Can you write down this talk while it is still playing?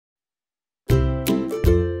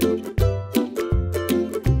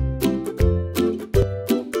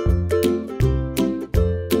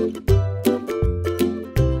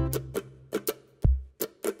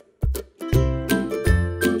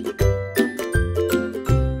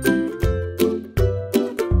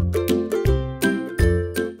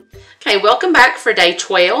welcome back for day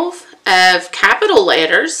 12 of capital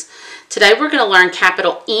letters. Today we're going to learn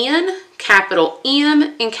capital N, capital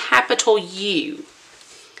M, and capital U.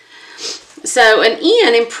 So an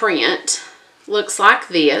N in print looks like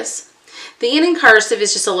this. The N in cursive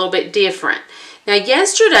is just a little bit different. Now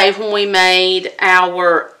yesterday when we made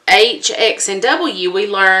our H, X, and W, we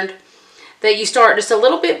learned that you start just a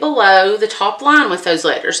little bit below the top line with those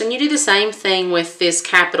letters, and you do the same thing with this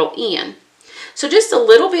capital N. So just a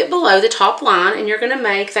little bit below the top line, and you're going to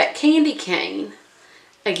make that candy cane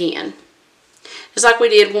again, just like we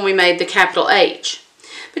did when we made the capital H.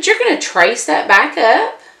 But you're going to trace that back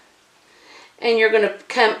up, and you're going to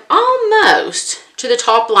come almost to the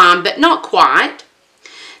top line, but not quite.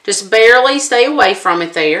 Just barely stay away from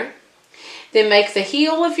it there. Then make the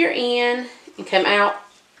heel of your N and come out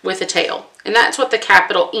with a tail. And that's what the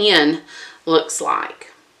capital N looks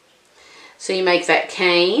like. So you make that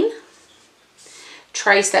cane,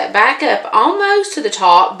 trace that back up almost to the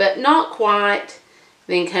top, but not quite,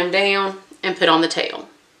 then come down and put on the tail.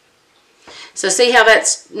 So see how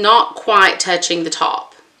that's not quite touching the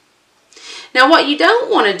top. Now what you don't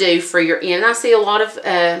want to do for your N, I see a lot of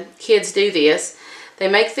kids do this, they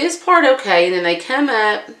make this part okay, and then they come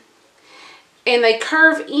up and they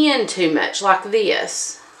curve in too much like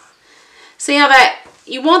this. See how that,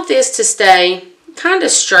 you want this to stay kind of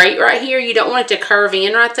straight right here. You don't want it to curve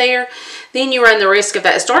in right there. Then you run the risk of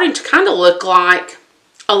that starting to kind of look like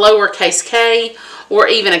a lowercase k or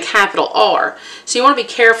even a capital R. So you want to be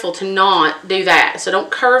careful to not do that. So don't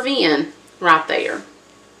curve in right there.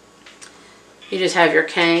 You just have your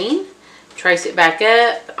cane, trace it back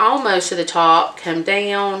up almost to the top, come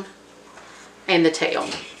down, and the tail.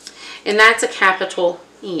 And that's a capital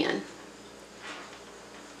N.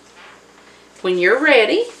 When you're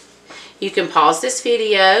ready, you can pause this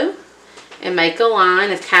video and make a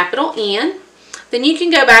line of capital N. Then you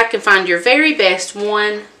can go back and find your very best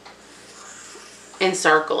one and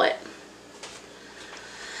circle it.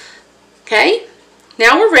 Okay,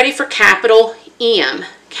 now we're ready for capital M.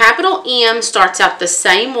 Capital M starts out the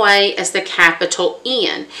same way as the capital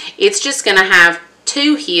N. It's just going to have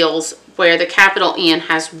two heels where the capital N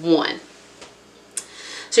has one.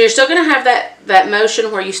 So you're still going to have that motion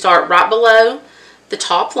where you start right below the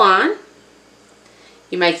top line.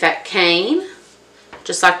 You make that cane,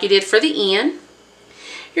 just like you did for the N.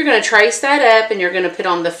 You're going to trace that up and you're going to put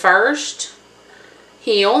on the first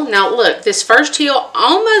heel. Now look, this first heel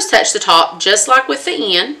almost touched the top, just like with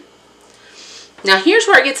the N. Now here's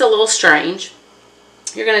where it gets a little strange.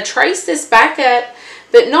 You're going to trace this back up,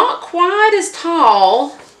 but not quite as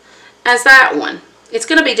tall as that one. It's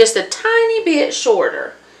going to be just a tiny bit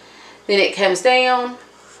shorter. Then it comes down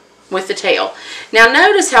with the tail. Now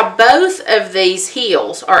notice how both of these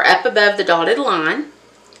heels are up above the dotted line.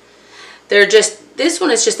 They're just, this one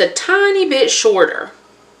is just a tiny bit shorter.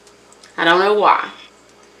 I don't know why.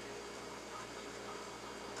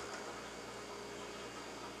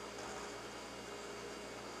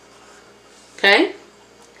 Okay,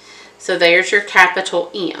 so there's your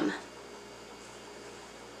capital M.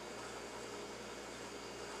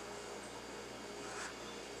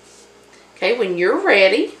 Okay, when you're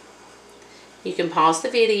ready, you can pause the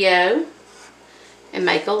video and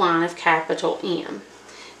make a line of capital M.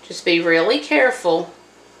 Just be really careful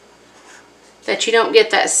that you don't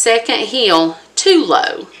get that second heel too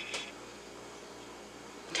low.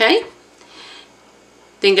 Okay?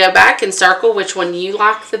 Then go back and circle which one you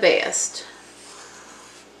like the best.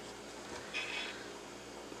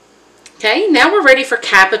 Okay, now we're ready for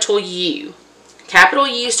capital U. Capital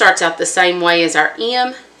U starts out the same way as our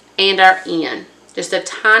M and our N. Just a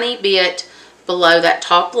tiny bit below that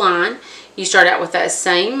top line. You start out with that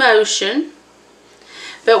same motion.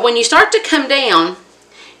 But when you start to come down,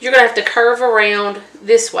 you're going to have to curve around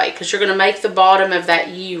this way because you're going to make the bottom of that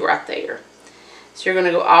U right there. So you're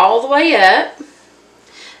going to go all the way up,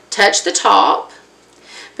 touch the top,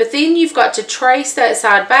 but then you've got to trace that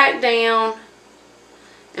side back down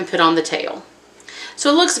and put on the tail. So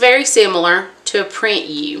it looks very similar to a print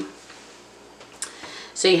U.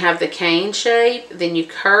 So you have the cane shape, then you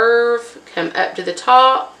curve, come up to the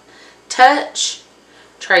top, touch,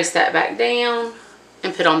 trace that back down,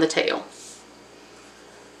 and put on the tail.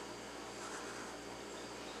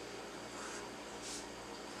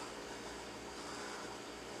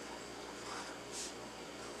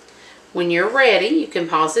 When you're ready, you can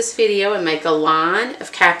pause this video and make a line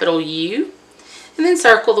of capital U, and then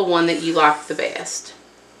circle the one that you like the best.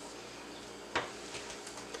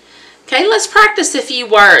 Okay, let's practice a few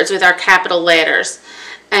words with our capital letters.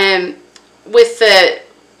 With the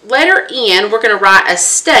letter N, we're going to write a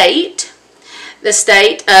state, the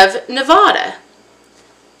state of Nevada.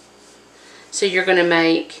 So you're going to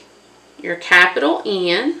make your capital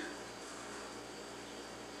N,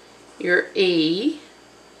 your E,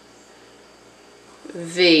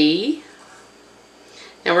 V.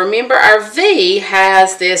 Now remember, our V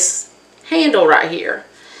has this handle right here.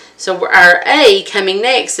 So our A coming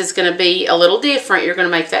next is going to be a little different. You're going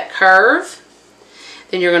to make that curve.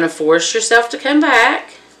 Then you're going to force yourself to come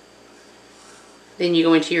back. Then you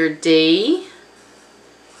go into your D,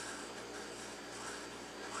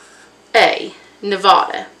 A,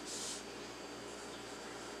 Nevada.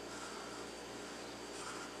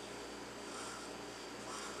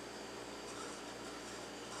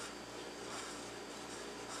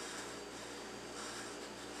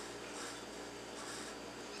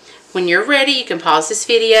 When you're ready, you can pause this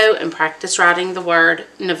video and practice writing the word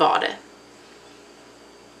Nevada.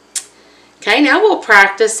 Okay, now we'll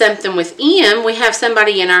practice something with M. We have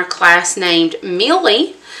somebody in our class named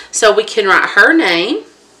Millie, so we can write her name.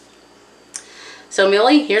 So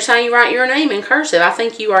Millie, here's how you write your name in cursive. I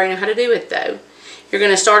think you already know how to do it though. You're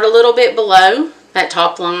going to start a little bit below that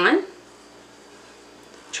top line.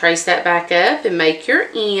 Trace that back up and make your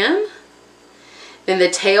M. Then the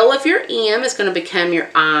tail of your M is going to become your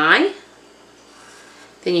I.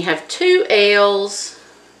 Then you have two L's,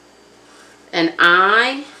 an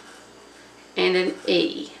I, and an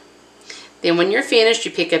E. Then when you're finished,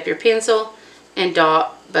 you pick up your pencil and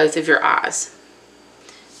dot both of your I's.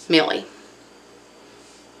 Millie.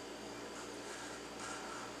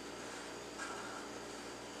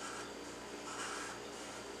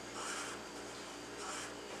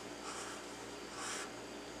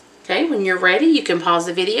 Okay, when you're ready, you can pause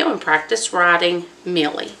the video and practice writing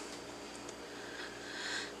Millie.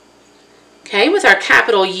 Okay, with our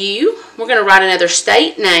capital U, we're going to write another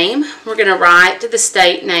state name. We're going to write the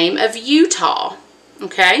state name of Utah.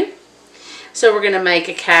 Okay, so we're going to make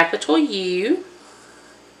a capital U.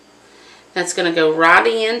 That's going to go right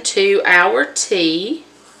into our T,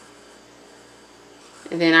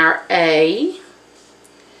 and then our A,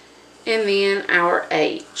 and then our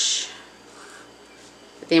H.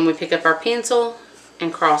 Then we pick up our pencil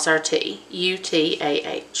and cross our T,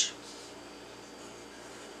 U-T-A-H.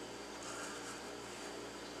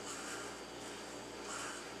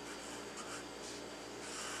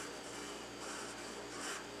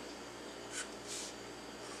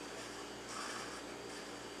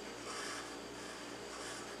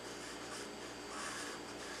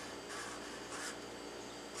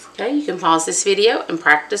 Okay, you can pause this video and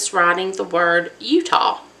practice writing the word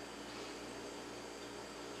Utah.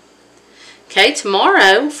 Okay,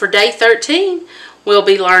 tomorrow for day 13, we'll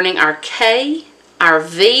be learning our K, our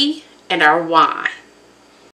V, and our Y.